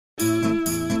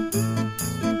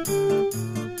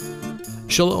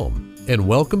Shalom, and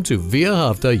welcome to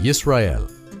V'ahavta Yisrael,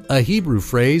 a Hebrew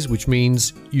phrase which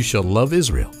means, you shall love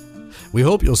Israel. We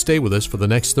hope you'll stay with us for the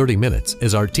next 30 minutes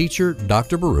as our teacher,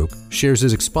 Dr. Baruch, shares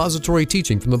his expository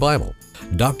teaching from the Bible.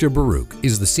 Dr. Baruch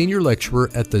is the senior lecturer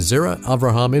at the Zera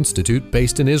Avraham Institute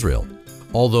based in Israel.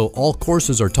 Although all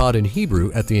courses are taught in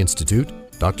Hebrew at the Institute,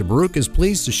 Dr. Baruch is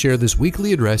pleased to share this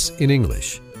weekly address in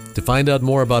English. To find out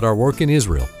more about our work in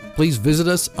Israel, please visit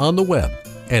us on the web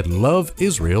at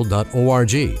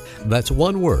loveisrael.org. That's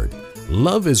one word,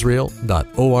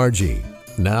 loveisrael.org.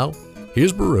 Now,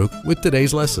 here's Baruch with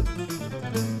today's lesson.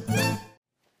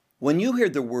 When you hear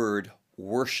the word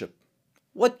worship,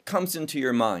 what comes into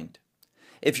your mind?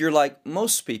 If you're like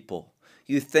most people,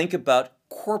 you think about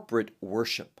corporate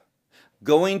worship,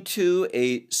 going to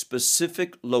a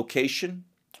specific location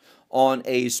on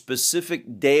a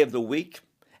specific day of the week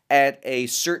at a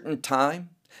certain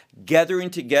time, gathering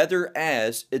together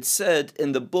as it said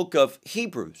in the book of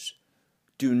Hebrews,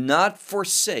 do not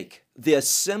forsake the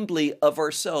assembly of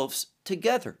ourselves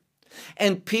together.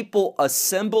 And people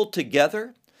assemble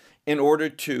together in order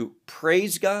to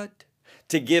praise God,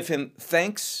 to give Him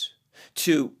thanks,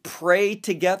 to pray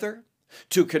together,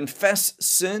 to confess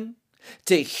sin,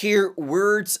 to hear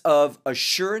words of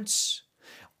assurance,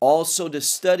 also to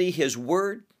study His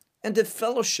Word, and to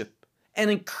fellowship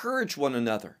and encourage one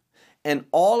another. And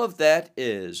all of that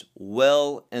is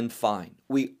well and fine.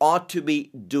 We ought to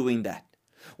be doing that.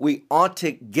 We ought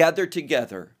to gather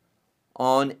together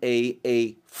on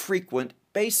a frequent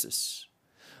basis.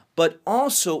 But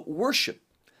also worship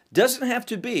doesn't have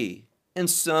to be in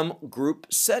some group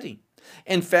setting.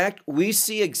 In fact, we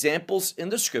see examples in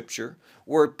the Scripture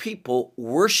where people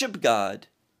worship God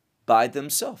by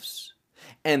themselves.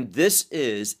 And this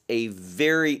is a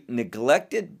very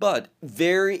neglected but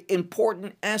very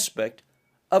important aspect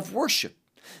of worship.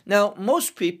 Now,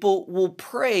 most people will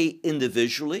pray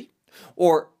individually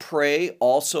or pray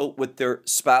also with their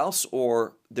spouse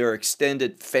or their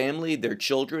extended family, their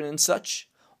children and such.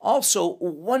 Also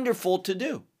wonderful to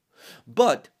do.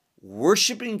 But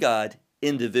worshiping God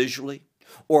individually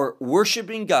or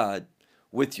worshiping God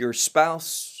with your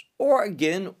spouse or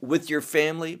again with your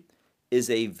family is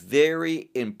a very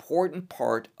important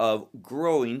part of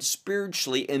growing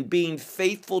spiritually and being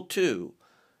faithful to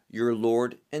your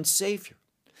Lord and Savior.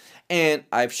 And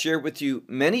I've shared with you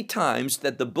many times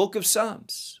that the book of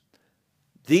Psalms,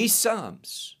 these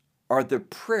Psalms are the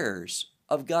prayers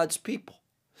of God's people.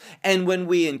 And when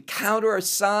we encounter a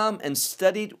psalm and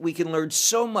study it, we can learn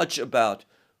so much about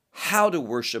how to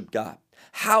worship God,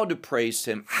 how to praise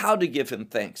Him, how to give Him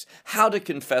thanks, how to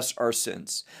confess our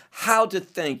sins, how to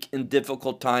think in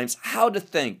difficult times, how to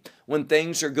think when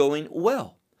things are going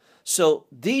well. So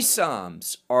these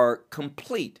Psalms are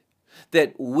complete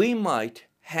that we might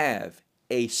have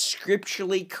a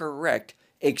scripturally correct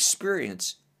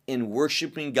experience in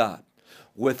worshiping God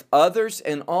with others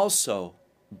and also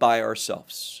by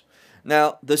ourselves.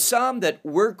 Now, the Psalm that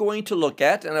we're going to look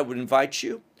at, and I would invite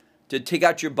you to take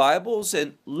out your Bibles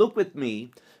and look with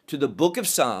me to the book of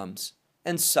Psalms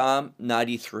and Psalm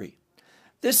 93.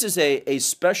 This is a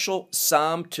special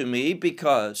psalm to me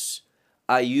because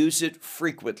I use it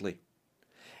frequently.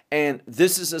 And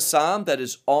this is a psalm that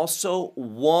is also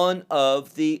one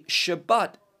of the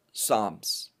Shabbat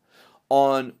psalms.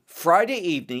 On Friday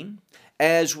evening,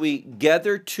 as we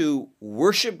gather to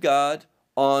worship God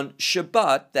on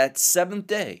Shabbat, that seventh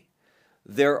day,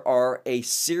 there are a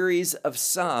series of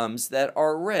psalms that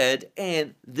are read,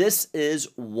 and this is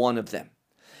one of them.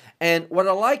 And what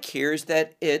I like here is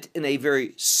that it, in a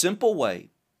very simple way,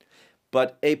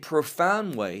 but a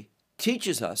profound way,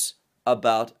 teaches us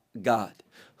about God,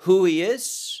 who He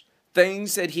is,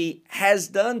 things that He has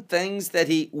done, things that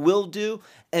He will do,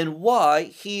 and why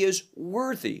He is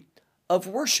worthy of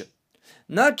worship.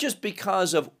 Not just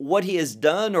because of what He has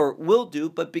done or will do,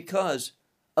 but because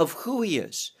of who He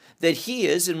is. That He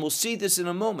is, and we'll see this in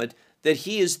a moment, that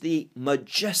He is the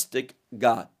majestic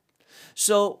God.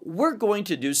 So we're going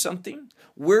to do something.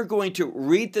 We're going to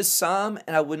read the psalm,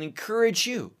 and I would encourage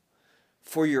you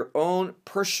for your own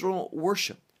personal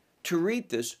worship to read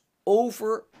this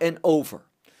over and over.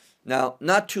 Now,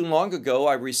 not too long ago,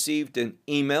 I received an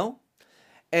email,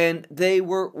 and they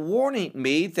were warning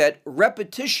me that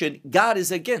repetition God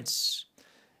is against.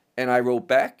 And I wrote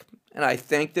back, and I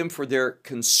thank them for their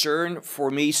concern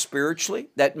for me spiritually.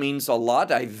 That means a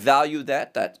lot. I value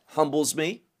that. That humbles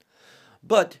me.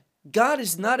 But God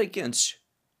is not against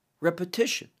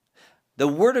repetition. The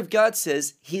Word of God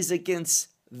says He's against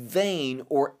vain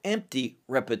or empty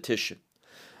repetition.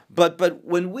 But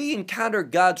when we encounter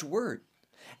God's Word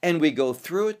and we go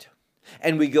through it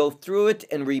and we go through it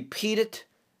and repeat it,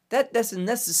 that doesn't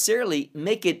necessarily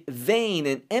make it vain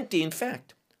and empty. In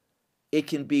fact, it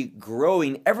can be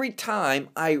growing every time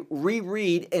I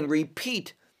reread and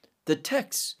repeat the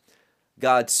text.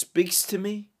 God speaks to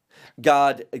me.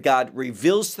 God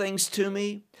reveals things to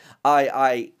me.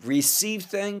 I receive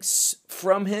things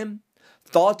from him.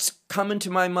 Thoughts come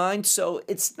into my mind. So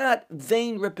it's not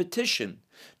vain repetition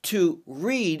to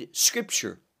read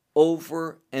Scripture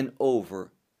over and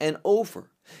over and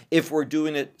over if we're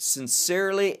doing it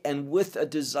sincerely and with a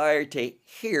desire to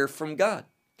hear from God.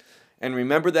 And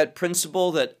remember that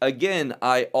principle that, again,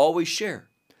 I always share.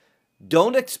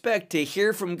 Don't expect to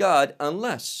hear from God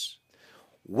unless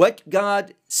what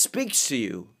God speaks to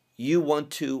you, you want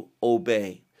to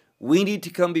obey. We need to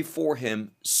come before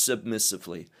him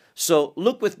submissively. So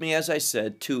look with me, as I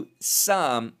said, to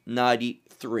Psalm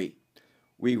 93.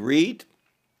 We read,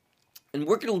 and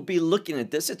we're going to be looking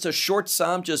at this. It's a short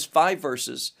psalm, just 5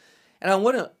 verses. And I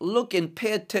want to look and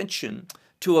pay attention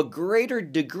to a greater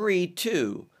degree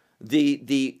to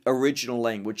the original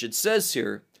language. It says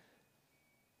here,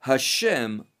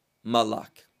 Hashem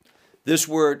Malach. This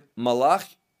word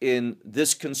malach in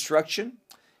this construction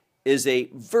is a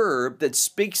verb that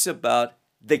speaks about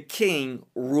the king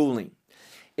ruling.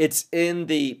 It's in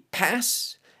the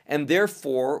past, and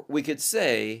therefore we could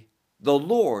say the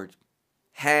Lord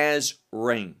has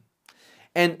reigned.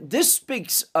 And this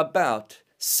speaks about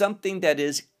something that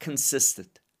is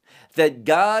consistent, that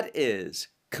God is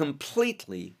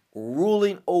completely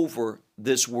ruling over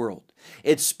this world.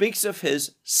 It speaks of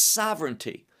his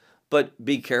sovereignty. But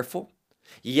be careful.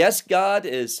 Yes, God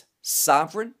is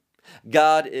sovereign.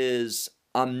 God is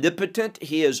omnipotent.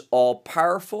 He is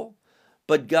all-powerful.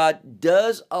 But God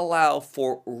does allow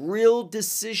for real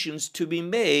decisions to be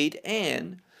made,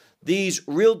 and these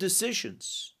real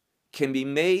decisions can be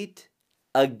made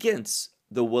against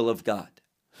the will of God.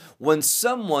 When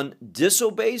someone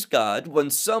disobeys God, when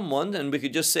someone, and we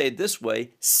could just say it this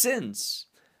way, sins,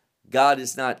 God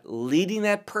is not leading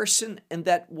that person in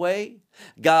that way.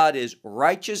 God is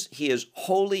righteous. He is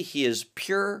holy. He is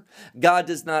pure. God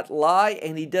does not lie,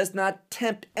 and he does not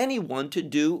tempt anyone to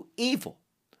do evil.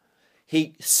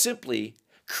 He simply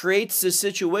creates a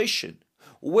situation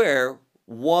where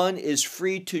one is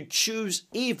free to choose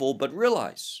evil, but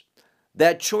realize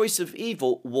that choice of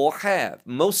evil will have,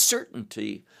 most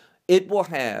certainty, it will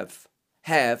have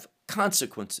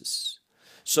consequences.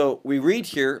 So we read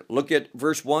here, look at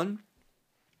verse 1.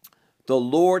 The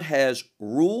Lord has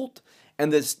ruled,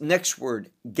 and this next word,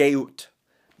 geut.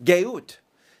 Geut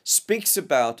speaks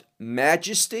about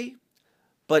majesty,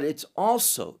 but it's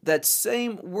also that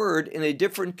same word in a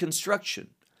different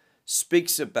construction,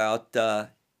 speaks about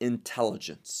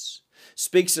intelligence,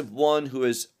 speaks of one who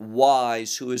is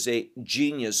wise, who is a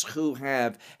genius, who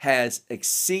has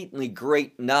exceedingly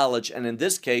great knowledge. And in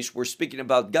this case, we're speaking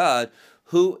about God,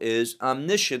 who is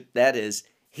omniscient. That is,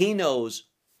 he knows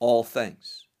all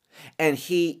things. And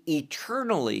he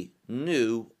eternally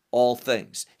knew all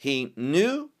things. He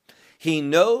knew, he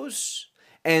knows,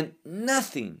 and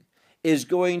nothing is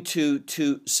going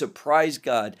to surprise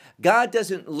God. God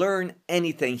doesn't learn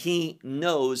anything. He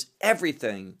knows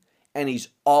everything, and he's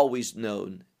always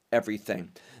known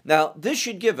everything. Now, this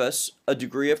should give us a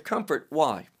degree of comfort.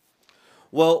 Why?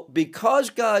 Well, because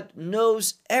God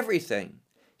knows everything,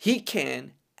 he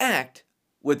can act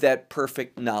with that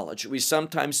perfect knowledge. We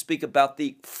sometimes speak about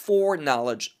the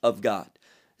foreknowledge of God.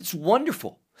 It's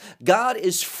wonderful. God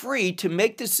is free to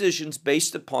make decisions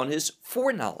based upon his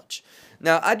foreknowledge.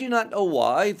 Now, I do not know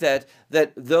why that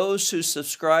those who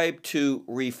subscribe to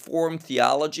Reformed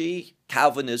theology,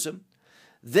 Calvinism,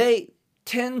 they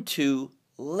tend to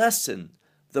lessen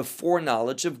the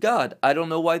foreknowledge of God. I don't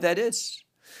know why that is.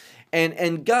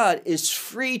 And God is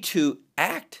free to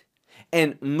act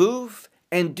and move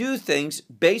and do things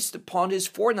based upon his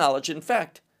foreknowledge. In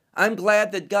fact, I'm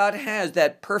glad that God has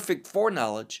that perfect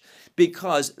foreknowledge,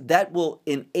 because that will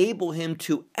enable him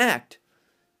to act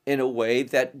in a way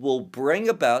that will bring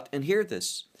about, and hear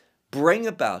this, bring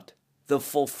about the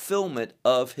fulfillment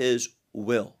of his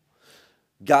will.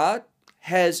 God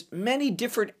has many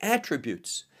different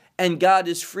attributes, and God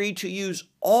is free to use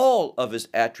all of his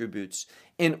attributes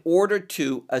in order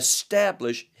to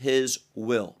establish his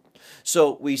will.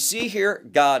 So we see here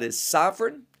God is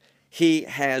sovereign, he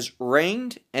has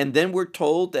reigned, and then we're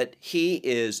told that he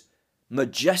is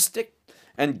majestic,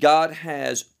 and God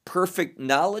has perfect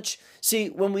knowledge. See,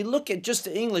 when we look at just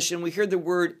the English and we hear the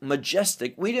word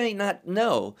majestic, we may not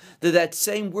know that that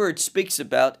same word speaks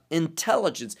about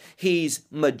intelligence. He's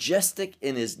majestic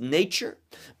in his nature,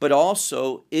 but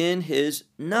also in his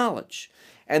knowledge.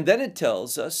 And then it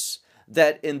tells us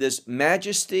that in this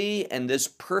majesty and this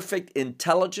perfect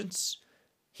intelligence,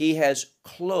 he has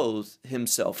clothed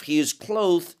himself. He is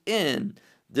clothed in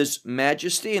this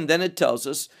majesty. And then it tells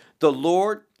us the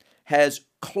Lord has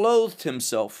clothed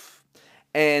himself,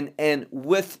 and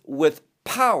with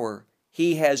power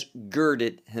he has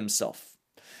girded himself.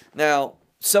 Now,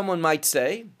 someone might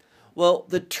say, well,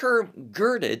 the term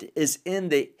girded is in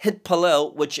the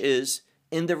hitpalel, which is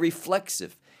in the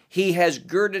reflexive. He has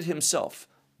girded himself.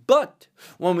 But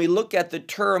when we look at the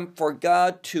term for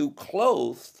God to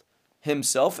clothe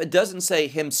himself, it doesn't say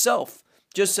himself,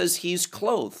 just says he's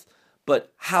clothed.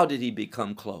 But how did he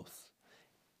become clothed?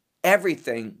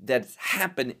 Everything that's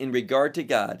happened in regard to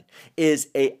God is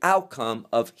an outcome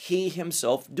of he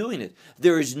himself doing it.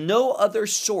 There is no other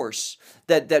source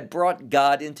that brought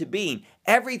God into being.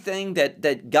 Everything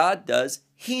that God does,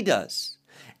 he does.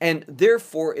 And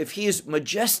therefore, if he is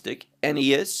majestic, and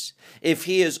he is, if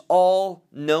he is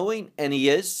all-knowing, and he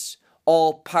is,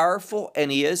 all-powerful,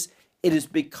 and he is, it is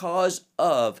because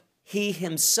of he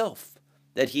himself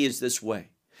that he is this way.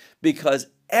 Because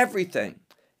everything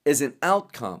is an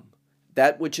outcome.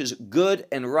 That which is good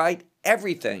and right,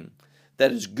 everything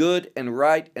that is good and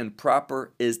right and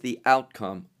proper is the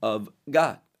outcome of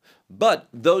God. But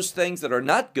those things that are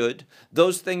not good,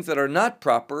 those things that are not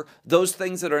proper, those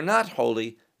things that are not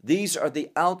holy, these are the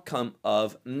outcome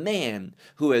of man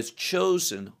who has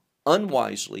chosen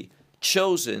unwisely,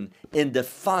 chosen in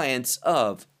defiance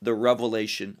of the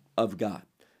revelation of God.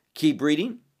 Keep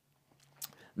reading.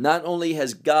 Not only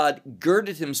has God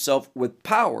girded himself with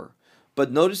power,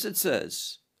 but notice it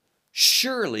says,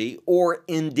 surely or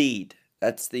indeed.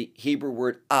 That's the Hebrew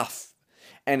word af.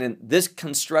 And in this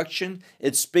construction,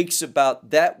 it speaks about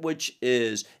that which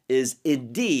is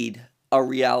indeed a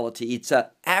reality. It's an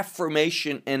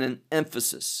affirmation and an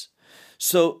emphasis.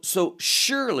 So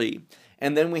surely,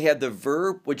 and then we have the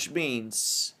verb, which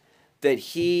means that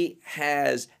he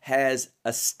has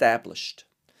established.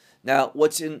 Now,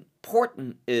 what's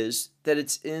important is that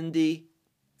it's in the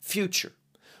future.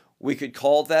 We could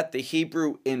call that the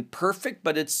Hebrew imperfect,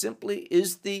 but it simply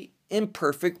is the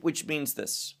imperfect, which means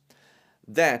this,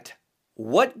 that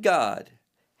what God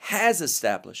has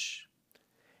established,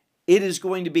 it is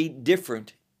going to be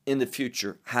different in the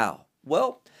future. How?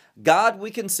 Well, God,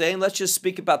 we can say, and let's just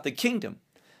speak about the kingdom.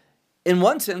 In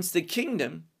one sense, the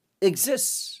kingdom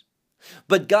exists,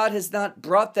 but God has not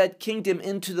brought that kingdom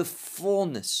into the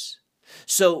fullness.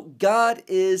 So God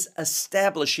is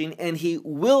establishing, and he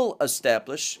will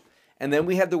establish. And then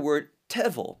we have the word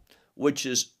tevel, which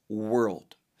is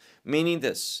world, meaning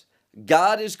this.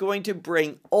 God is going to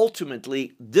bring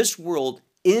ultimately this world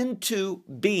into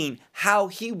being how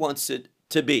he wants it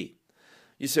to be.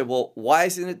 You say, well, why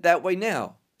isn't it that way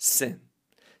now? Sin.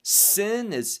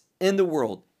 Sin is in the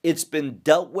world. It's been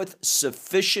dealt with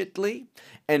sufficiently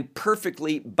and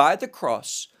perfectly by the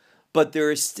cross, but there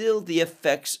is still the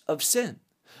effects of sin.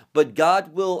 But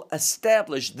God will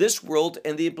establish this world,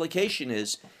 and the implication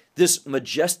is this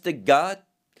majestic God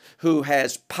who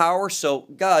has power. So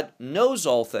God knows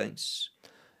all things,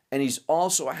 and he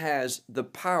also has the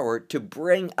power to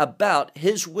bring about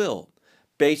his will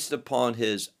based upon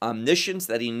his omniscience,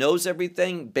 that he knows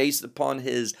everything, based upon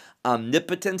his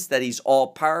omnipotence, that he's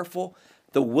all-powerful.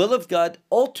 The will of God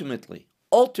ultimately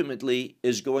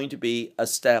is going to be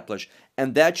established,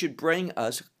 and that should bring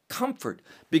us comfort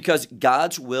because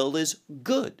God's will is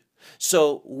good.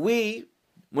 So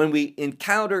when we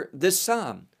encounter this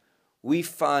psalm, we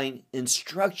find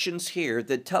instructions here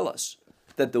that tell us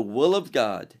that the will of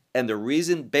God and the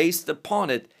reason based upon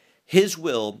it, his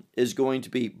will is going to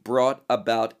be brought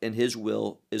about, and his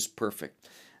will is perfect.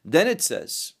 Then it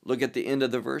says, look at the end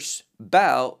of the verse,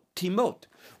 Bao Timot,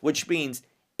 which means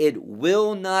it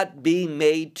will not be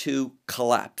made to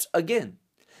collapse. Again,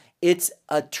 it's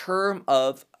a term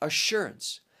of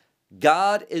assurance.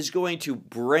 God is going to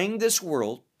bring this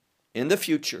world in the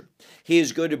future. He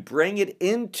is going to bring it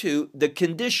into the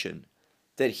condition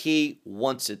that he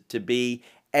wants it to be,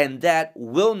 and that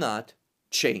will not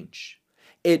change.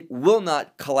 It will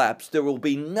not collapse. There will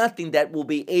be nothing that will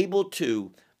be able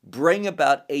to bring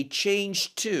about a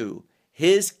change to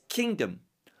his kingdom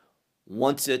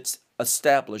once it's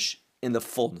established in the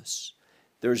fullness.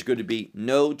 There's going to be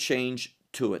no change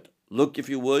to it. Look, if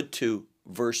you would, to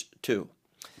verse 2.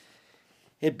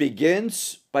 It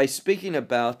begins by speaking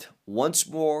about, once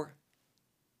more,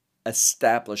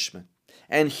 establishment.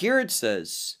 And here it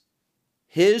says,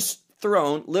 his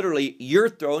throne, literally your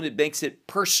throne, it makes it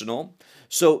personal.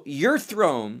 So your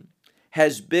throne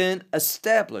has been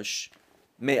established,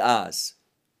 me'az,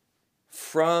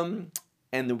 from,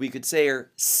 and we could say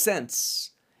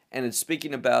since, and it's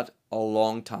speaking about a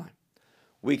long time.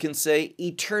 We can say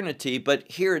eternity,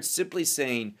 but here it's simply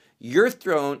saying your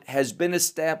throne has been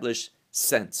established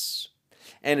since.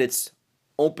 And it's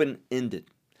open-ended,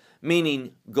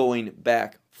 meaning going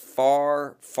back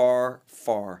far, far,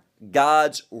 far.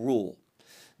 God's rule.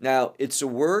 Now, it's a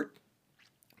word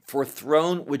for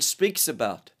throne which speaks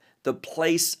about the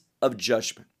place of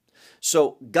judgment.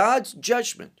 So God's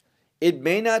judgment, it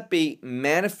may not be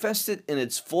manifested in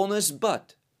its fullness,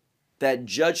 but that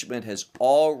judgment has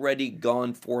already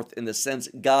gone forth, in the sense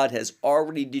God has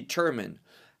already determined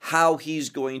how he's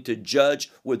going to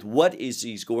judge, with what is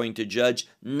he's going to judge.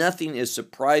 Nothing is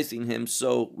surprising him.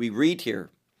 So we read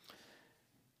here,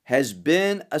 has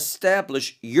been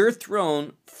established your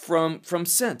throne from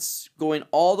since, going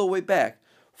all the way back.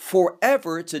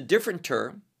 Forever, it's a different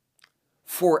term.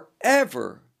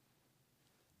 Forever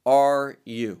are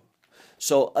you.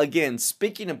 So again,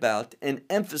 speaking about and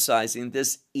emphasizing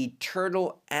this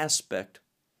eternal aspect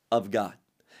of God.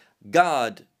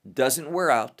 God doesn't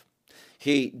wear out.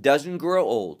 He doesn't grow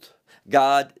old.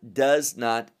 God does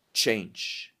not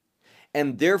change.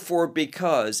 And therefore,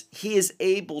 because he is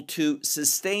able to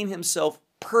sustain himself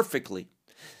perfectly,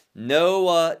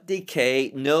 no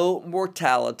decay, no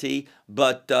mortality,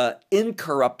 but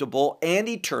incorruptible and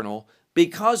eternal,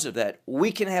 because of that,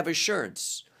 we can have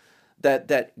assurance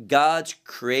that God's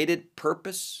created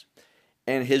purpose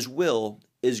and his will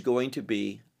is going to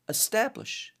be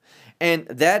established. And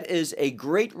that is a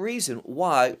great reason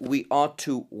why we ought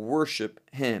to worship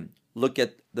him. Look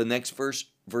at the next verse,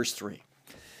 verse 3.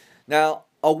 Now,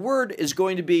 a word is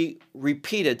going to be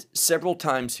repeated several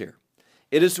times here.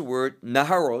 It is the word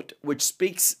Naharot, which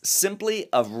speaks simply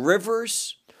of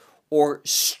rivers or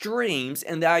streams,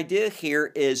 and the idea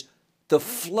here is the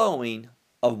flowing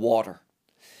of water.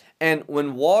 And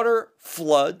when water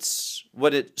floods,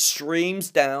 when it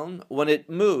streams down, when it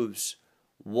moves,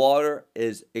 water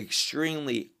is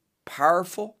extremely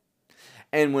powerful.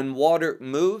 And when water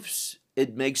moves,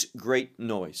 it makes great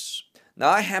noise. Now,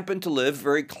 I happen to live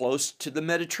very close to the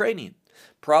Mediterranean.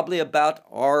 Probably about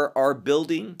our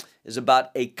building is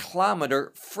about 1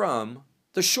 kilometer from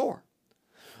the shore.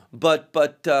 But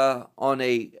on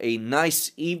a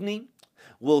nice evening,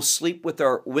 we'll sleep with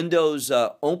our windows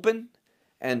open,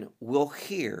 and we'll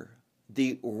hear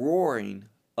the roaring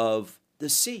of the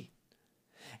sea.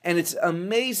 And it's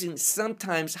amazing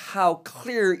sometimes how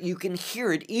clear you can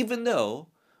hear it, even though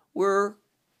we're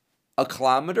 1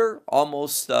 kilometer,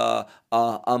 almost a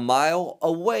mile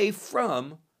away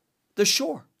from the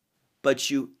shore.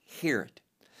 But you hear it.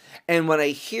 And when I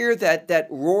hear that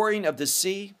roaring of the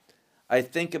sea, I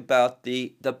think about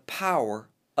the power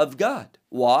of God.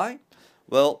 Why?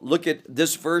 Well, look at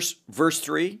this verse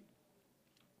 3.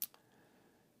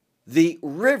 The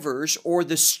rivers or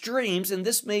the streams, and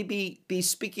this may be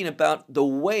speaking about the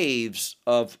waves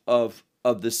of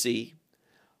the sea,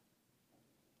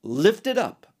 lifted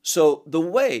up. So the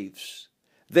waves,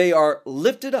 they are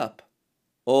lifted up,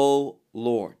 O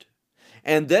Lord.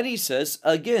 And then he says,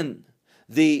 again,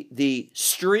 the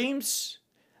streams,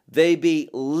 they be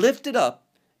lifted up,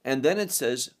 and then it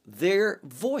says, their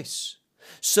voice.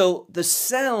 So the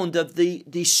sound of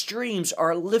the streams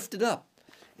are lifted up.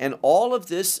 And all of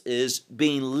this is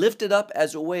being lifted up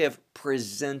as a way of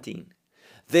presenting.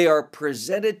 They are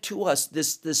presented to us,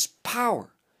 this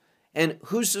power. And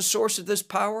who's the source of this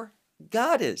power?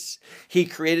 God is. He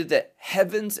created the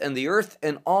heavens and the earth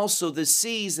and also the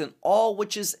seas and all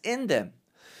which is in them.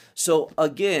 So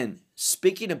again,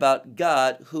 speaking about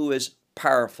God who is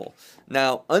powerful.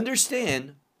 Now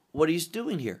understand what he's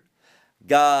doing here.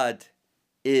 God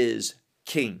is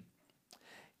king.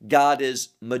 God is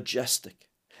majestic.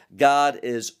 God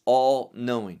is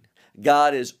all-knowing.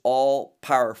 God is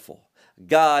all-powerful.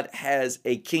 God has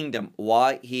a kingdom.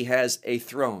 Why? He has a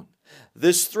throne.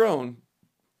 This throne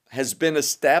has been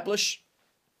established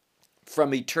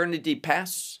from eternity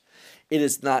past. It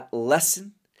is not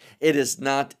lessened. It is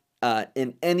not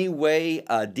in any way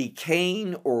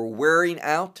decaying or wearing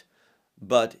out,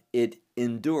 but it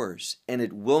endures and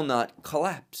it will not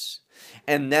collapse.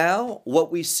 And now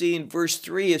what we see in verse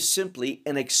 3 is simply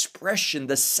an expression,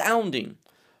 the sounding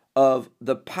of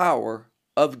the power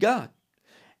of God.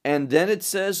 And then it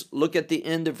says, look at the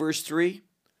end of verse 3,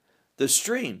 the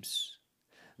streams,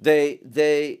 they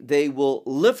will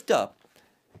lift up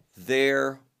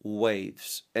their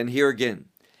waves. And here again,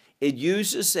 it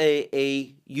uses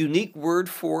a unique word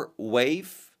for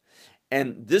wave.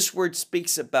 And this word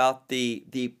speaks about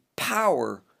the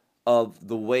power of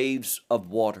the waves of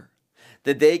water.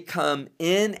 That they come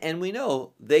in, and we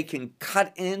know they can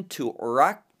cut into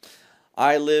rock.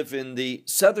 I live in the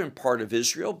southern part of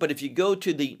Israel, but if you go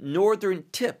to the northern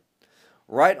tip,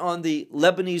 right on the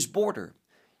Lebanese border,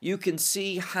 you can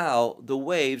see how the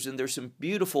waves, and there's some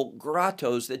beautiful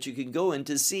grottos that you can go in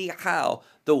to see how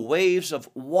the waves of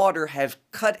water have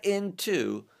cut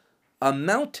into a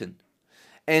mountain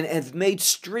and have made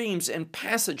streams and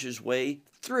passages way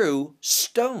through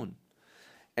stone.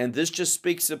 And this just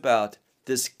speaks about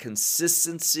this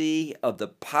consistency of the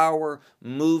power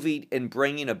moving and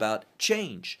bringing about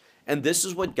change. And this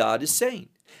is what God is saying.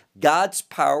 God's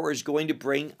power is going to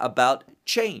bring about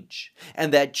change.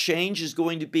 And that change is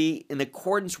going to be in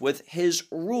accordance with his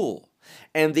rule.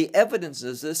 And the evidence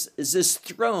is this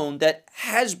throne that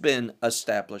has been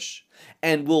established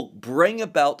and will bring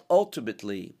about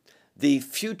ultimately the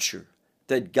future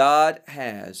that God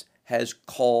has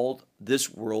called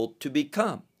this world to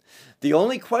become. The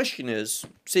only question is,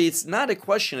 see, it's not a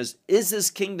question is this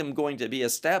kingdom going to be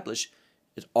established?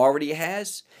 It already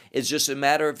has. It's just a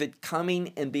matter of it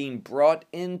coming and being brought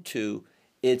into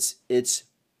its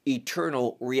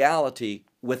eternal reality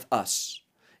with us.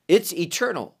 It's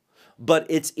eternal, but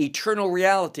it's eternal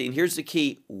reality, and here's the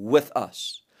key, with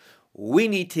us. We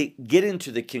need to get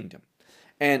into the kingdom.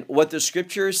 And what the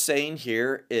scripture is saying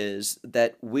here is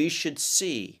that we should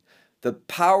see the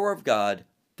power of God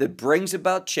that brings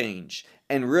about change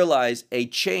and realize a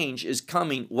change is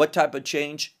coming. What type of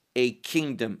change? A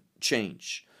kingdom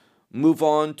change. Move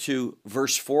on to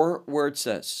verse 4 where it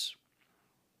says,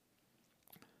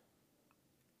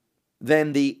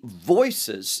 then the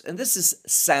voices, and this is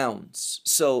sounds.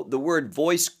 So the word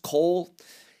voice, kol,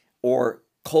 or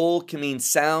kol can mean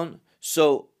sound.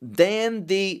 So then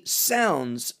the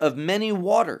sounds of many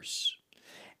waters,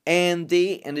 and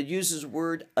it uses the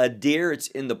word adir, it's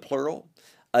in the plural.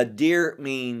 Adir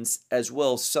means as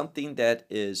well something that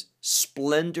is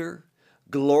splendor,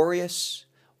 glorious,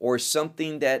 or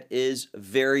something that is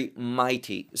very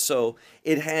mighty. So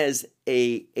it has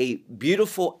a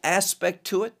beautiful aspect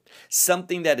to it,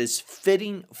 something that is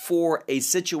fitting for a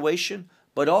situation,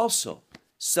 but also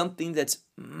something that's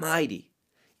mighty.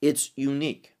 It's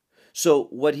unique. So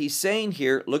what he's saying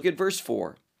here, look at verse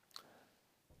 4.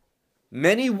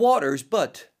 Many waters,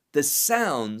 but the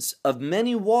sounds of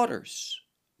many waters.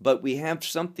 But we have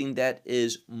something that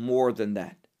is more than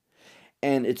that.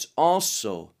 And it's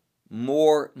also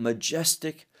more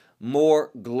majestic,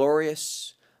 more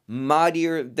glorious,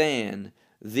 mightier than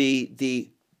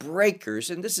the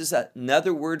breakers. And this is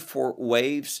another word for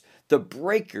waves, the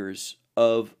breakers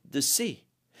of the sea.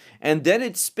 And then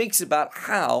it speaks about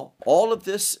how all of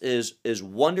this is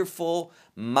wonderful,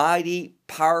 mighty,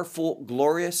 powerful,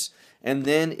 glorious. And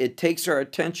then it takes our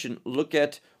attention. Look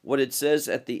at what it says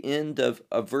at the end of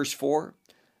verse 4.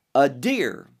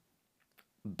 Adir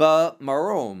ba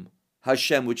marom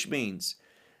Hashem, which means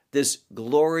this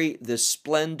glory, this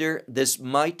splendor, this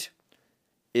might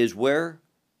is where?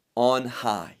 On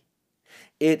high.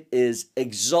 It is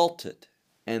exalted.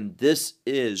 And this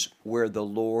is where the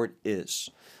Lord is.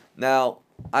 Now,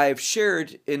 I have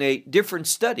shared in a different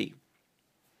study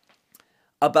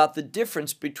about the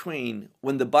difference between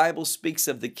when the Bible speaks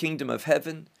of the kingdom of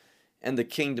heaven and the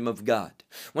kingdom of God.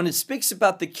 When it speaks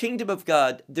about the kingdom of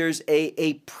God, there's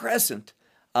a present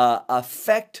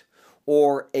effect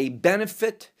or a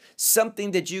benefit,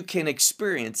 something that you can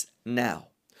experience now.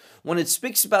 When it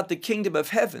speaks about the kingdom of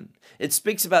heaven, it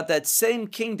speaks about that same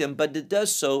kingdom, but it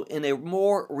does so in a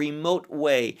more remote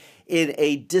way, in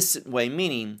a distant way,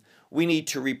 meaning we need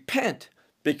to repent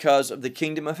because of the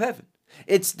kingdom of heaven.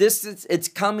 It's distant, it's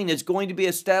coming, it's going to be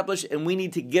established, and we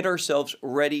need to get ourselves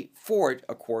ready for it,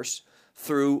 of course,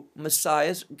 through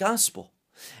Messiah's gospel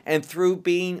and through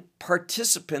being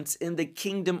participants in the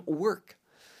kingdom work.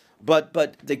 But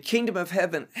the kingdom of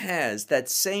heaven has that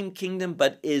same kingdom,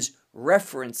 but is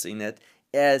referencing it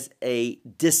as a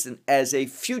distant, as a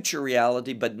future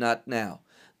reality, but not now.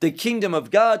 The kingdom of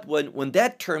God, when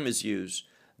that term is used,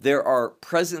 there are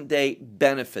present day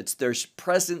benefits. There's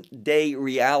present day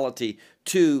reality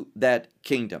to that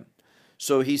kingdom.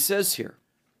 So he says here,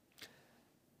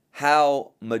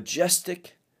 how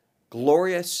majestic,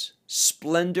 glorious,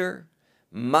 splendor,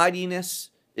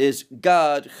 mightiness is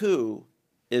God who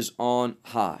is on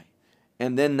high.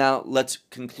 And then now let's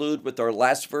conclude with our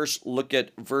last verse. Look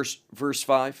at verse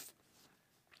 5.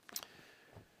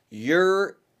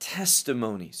 Your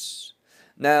testimonies.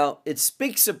 Now it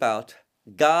speaks about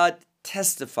God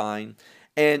testifying,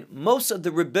 and most of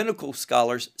the rabbinical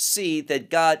scholars see that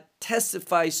God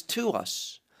testifies to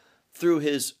us through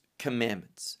his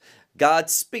commandments. God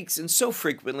speaks, and so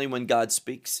frequently when God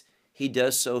speaks, he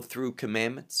does so through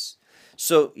commandments.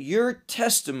 So your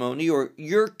testimony or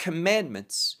your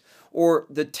commandments or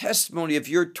the testimony of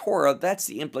your Torah, that's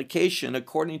the implication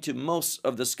according to most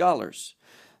of the scholars.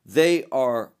 They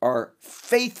are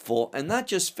faithful, and not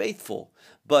just faithful,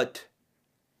 but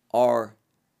are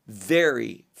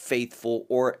very faithful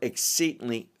or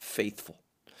exceedingly faithful.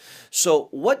 So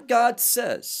what God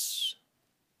says,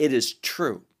 it is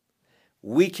true.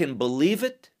 We can believe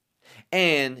it,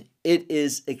 and it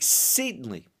is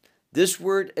exceedingly. This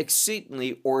word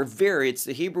exceedingly or very, it's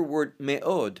the Hebrew word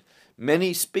me'od.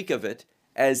 Many speak of it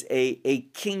as a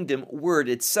kingdom word.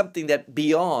 It's something that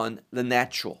beyond the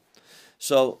natural.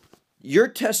 So your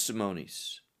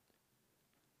testimonies,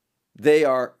 they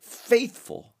are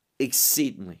faithful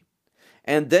exceedingly.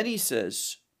 And then he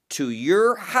says, to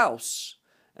your house,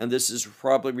 and this is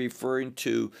probably referring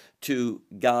to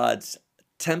God's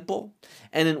temple.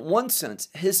 And in one sense,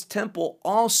 his temple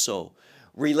also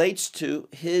relates to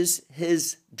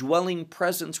his dwelling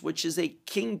presence, which is a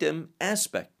kingdom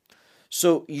aspect.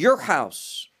 So your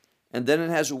house, and then it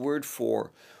has a word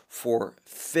for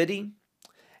fitting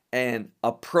and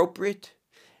appropriate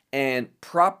and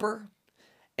proper,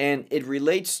 and it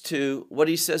relates to what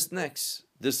he says next,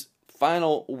 this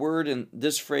final word in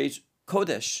this phrase,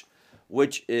 kodesh,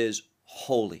 which is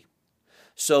holy.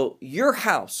 So your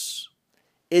house,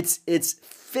 it's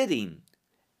fitting,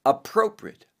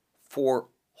 appropriate for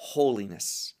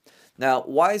holiness. Now,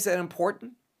 why is that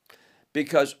important?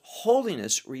 Because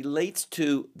holiness relates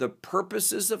to the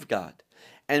purposes of God.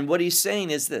 And what he's saying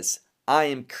is this: I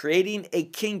am creating a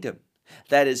kingdom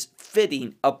that is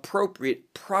fitting,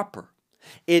 appropriate, proper.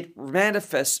 It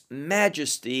manifests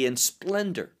majesty and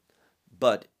splendor,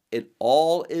 but it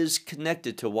all is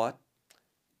connected to what?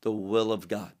 The will of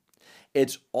God.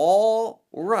 It's all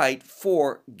right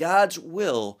for God's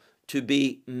will to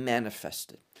be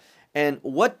manifested. And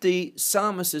what the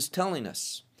psalmist is telling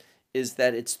us is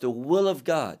that it's the will of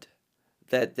God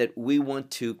that we want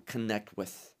to connect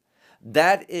with.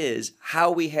 That is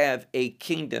how we have a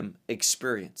kingdom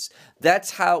experience.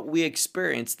 That's how we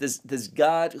experience this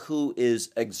God who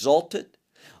is exalted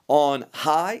on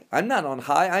high. I'm not on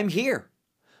high, I'm here.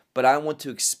 But I want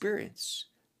to experience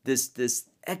this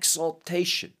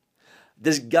exaltation.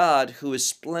 This God who is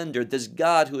splendor, this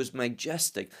God who is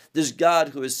majestic, this God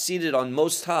who is seated on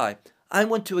most high. I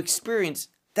want to experience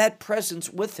that presence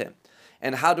with him.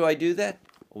 And how do I do that?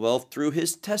 Well, through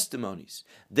his testimonies.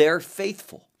 They're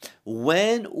faithful.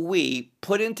 When we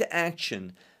put into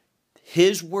action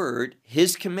his word,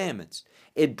 his commandments,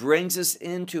 it brings us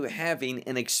into having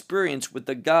an experience with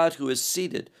the God who is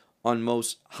seated on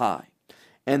most high.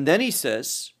 And then he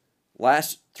says,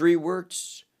 last three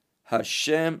words,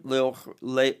 Hashem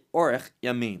le'orech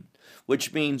yamim,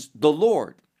 which means the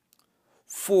Lord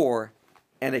for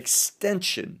an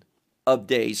extension of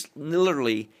days,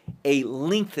 literally a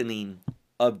lengthening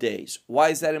of days. Why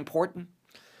is that important?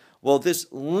 Well, this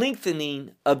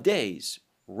lengthening of days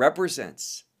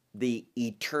represents the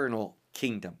eternal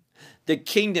kingdom. The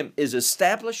kingdom is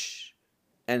established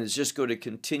and is just going to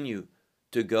continue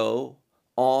to go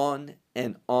on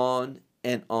and on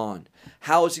and on.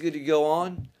 How is it going to go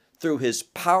on? Through his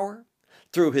power,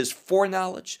 through his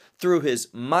foreknowledge, through his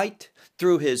might,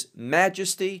 through his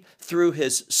majesty, through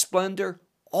his splendor.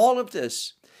 All of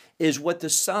this is what the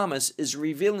psalmist is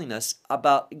revealing us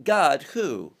about God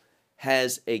who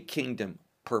has a kingdom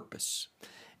purpose.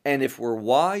 And if we're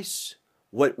wise,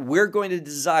 what we're going to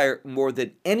desire more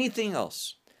than anything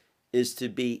else is to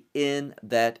be in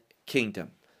that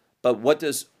kingdom. But what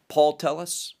does Paul tell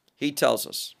us? He tells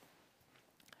us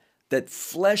that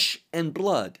flesh and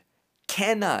blood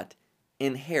cannot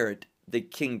inherit the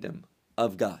kingdom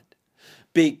of God.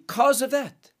 Because of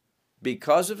that,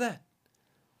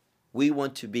 we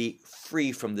want to be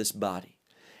free from this body.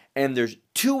 And there's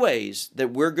two ways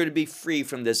that we're going to be free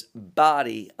from this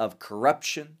body of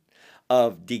corruption,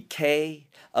 of decay,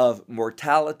 of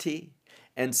mortality,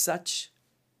 and such.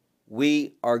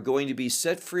 We are going to be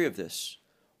set free of this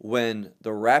when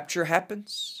the rapture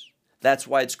happens. That's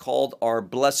why it's called our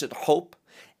blessed hope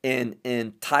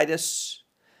in Titus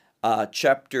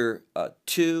chapter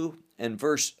 2 and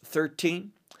verse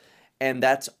 13. And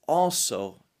that's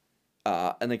also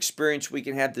an experience we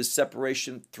can have, this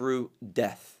separation through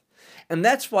death. And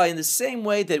that's why in the same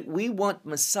way that we want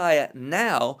Messiah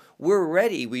now, we're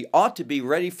ready. We ought to be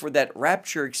ready for that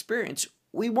rapture experience.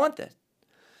 We want that.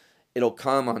 It'll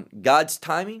come on God's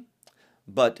timing.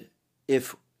 But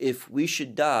if we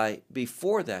should die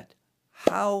before that,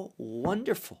 how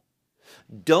wonderful.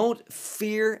 Don't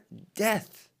fear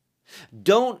death.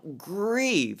 Don't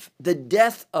grieve the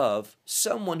death of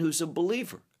someone who's a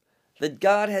believer that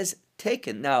God has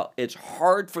taken. Now, it's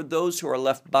hard for those who are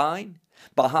left behind.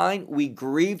 We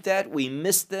grieve that. We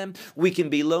miss them. We can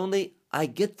be lonely. I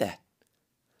get that.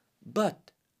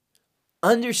 But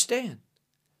understand,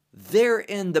 they're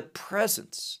in the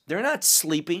presence. They're not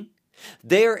sleeping.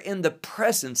 They are in the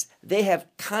presence. They have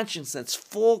consciousness,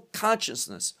 full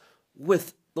consciousness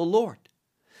with the Lord.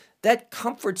 That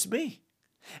comforts me.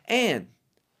 And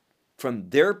from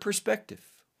their perspective,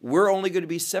 we're only going to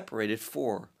be separated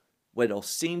for what will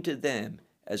seem to them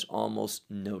as almost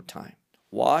no time.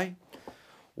 Why?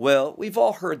 Well, we've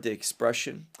all heard the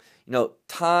expression,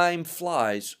 time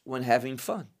flies when having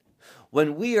fun.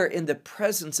 When we are in the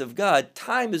presence of God,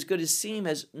 time is going to seem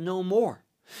as no more.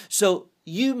 So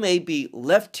you may be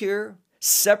left here,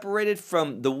 separated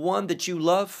from the one that you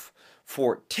love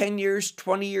for 10 years,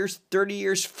 20 years, 30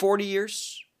 years, 40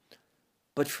 years.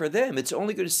 But for them, it's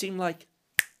only going to seem like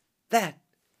that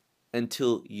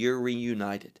until you're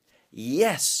reunited.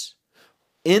 Yes,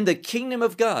 in the kingdom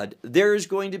of God, there is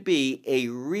going to be a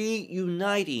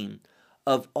reuniting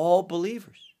of all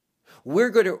believers. We're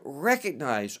going to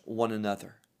recognize one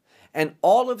another. And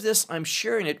all of this, I'm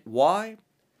sharing it. Why?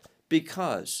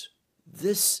 Because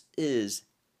this is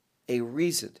a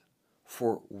reason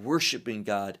for worshiping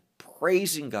God,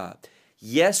 praising God.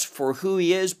 Yes, for who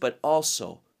He is, but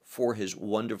also for His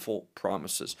wonderful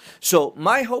promises. So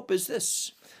my hope is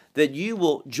this, that you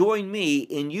will join me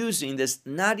in using this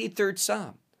 93rd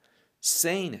Psalm,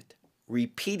 saying it,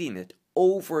 repeating it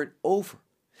over and over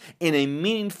in a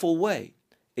meaningful way,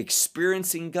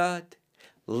 experiencing God,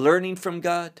 learning from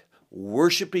God,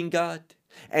 worshiping God,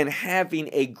 and having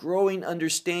a growing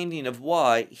understanding of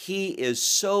why He is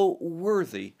so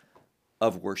worthy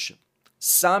of worship.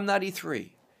 Psalm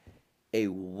 93, a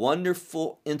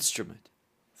wonderful instrument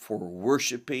for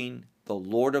worshiping the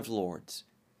Lord of Lords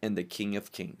and the King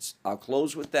of Kings. I'll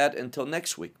close with that until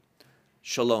next week.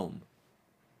 Shalom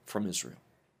from Israel.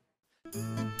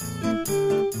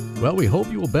 Well, we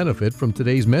hope you will benefit from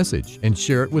today's message and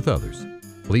share it with others.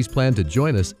 Please plan to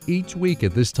join us each week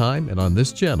at this time and on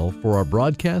this channel for our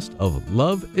broadcast of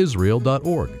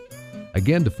loveisrael.org.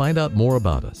 Again, to find out more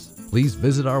about us, please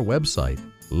visit our website,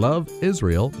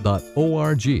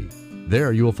 loveisrael.org.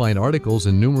 There you will find articles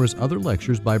and numerous other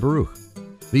lectures by Baruch.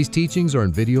 These teachings are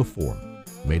in video form.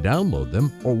 You may download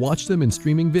them or watch them in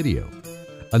streaming video.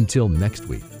 Until next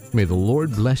week, may the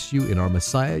Lord bless you in our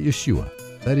Messiah Yeshua,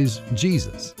 that is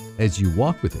Jesus, as you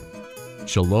walk with Him.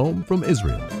 Shalom from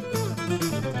Israel.